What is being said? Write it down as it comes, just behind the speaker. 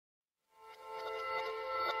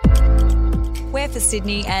We're for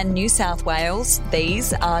Sydney and New South Wales.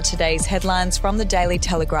 These are today's headlines from the Daily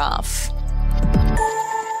Telegraph.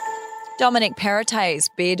 Dominic Perrottet's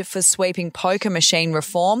bid for sweeping poker machine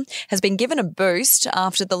reform has been given a boost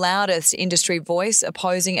after the loudest industry voice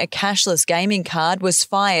opposing a cashless gaming card was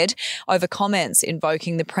fired over comments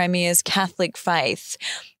invoking the Premier's Catholic faith.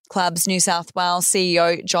 Club's New South Wales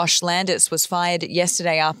CEO Josh Landis was fired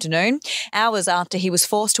yesterday afternoon, hours after he was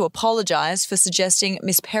forced to apologise for suggesting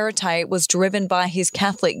Miss Perrottet was driven by his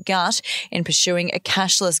Catholic gut in pursuing a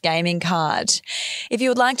cashless gaming card. If you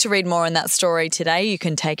would like to read more on that story today, you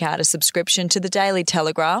can take out a subscription to the Daily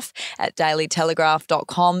Telegraph at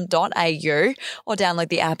dailytelegraph.com.au or download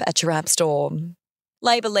the app at your app store.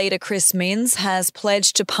 Labor leader Chris Minns has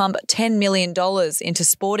pledged to pump $10 million into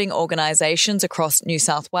sporting organisations across New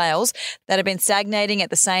South Wales that have been stagnating at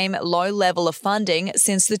the same low level of funding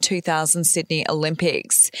since the 2000 Sydney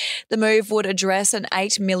Olympics. The move would address an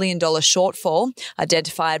 $8 million shortfall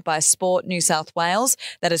identified by Sport New South Wales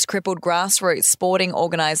that has crippled grassroots sporting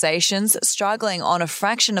organisations struggling on a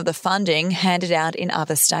fraction of the funding handed out in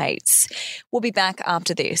other states. We'll be back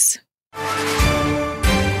after this.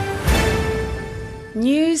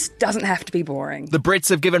 News doesn't have to be boring. The Brits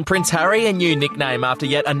have given Prince Harry a new nickname after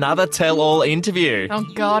yet another tell-all interview. Oh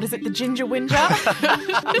God, is it the Ginger Whinger?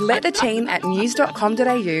 Let the team at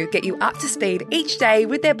news.com.au get you up to speed each day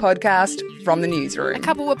with their podcast, From the Newsroom. A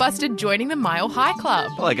couple were busted joining the Mile High Club.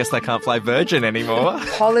 Well, I guess they can't fly Virgin anymore.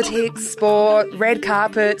 Politics, sport, red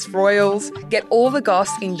carpets, royals. Get all the goss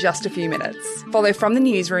in just a few minutes. Follow From the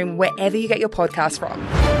Newsroom wherever you get your podcast from.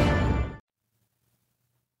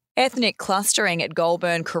 Ethnic clustering at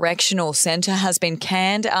Goulburn Correctional Centre has been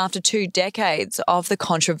canned after 2 decades of the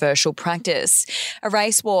controversial practice. A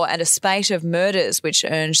race war and a spate of murders which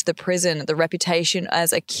earned the prison the reputation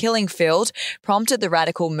as a killing field prompted the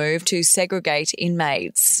radical move to segregate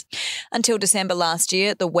inmates. Until December last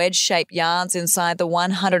year, the wedge-shaped yards inside the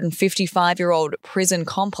 155-year-old prison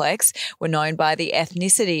complex were known by the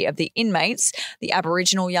ethnicity of the inmates: the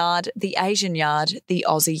Aboriginal yard, the Asian yard, the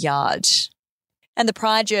Aussie yard. And the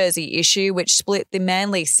Pride jersey issue, which split the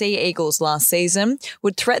Manly Sea Eagles last season,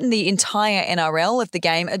 would threaten the entire NRL if the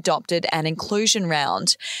game adopted an inclusion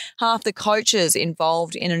round. Half the coaches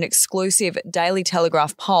involved in an exclusive Daily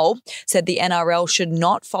Telegraph poll said the NRL should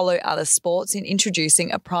not follow other sports in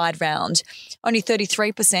introducing a Pride round. Only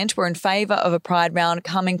 33% were in favour of a Pride round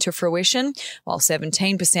coming to fruition, while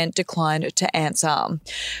 17% declined to answer.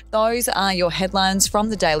 Those are your headlines from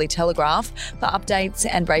the Daily Telegraph. For updates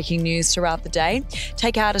and breaking news throughout the day,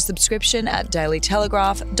 take out a subscription at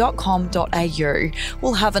dailytelegraph.com.au.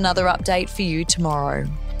 We'll have another update for you tomorrow.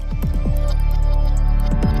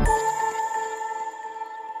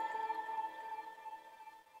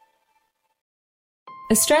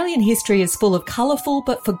 Australian history is full of colourful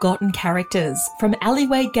but forgotten characters, from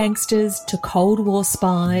alleyway gangsters to Cold War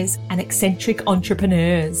spies and eccentric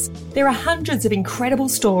entrepreneurs. There are hundreds of incredible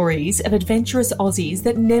stories of adventurous Aussies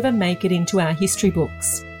that never make it into our history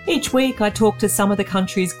books. Each week I talk to some of the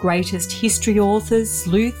country's greatest history authors,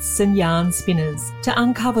 sleuths and yarn spinners to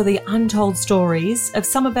uncover the untold stories of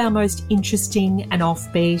some of our most interesting and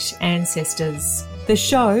offbeat ancestors. The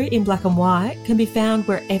show, In Black and White, can be found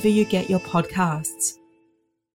wherever you get your podcasts.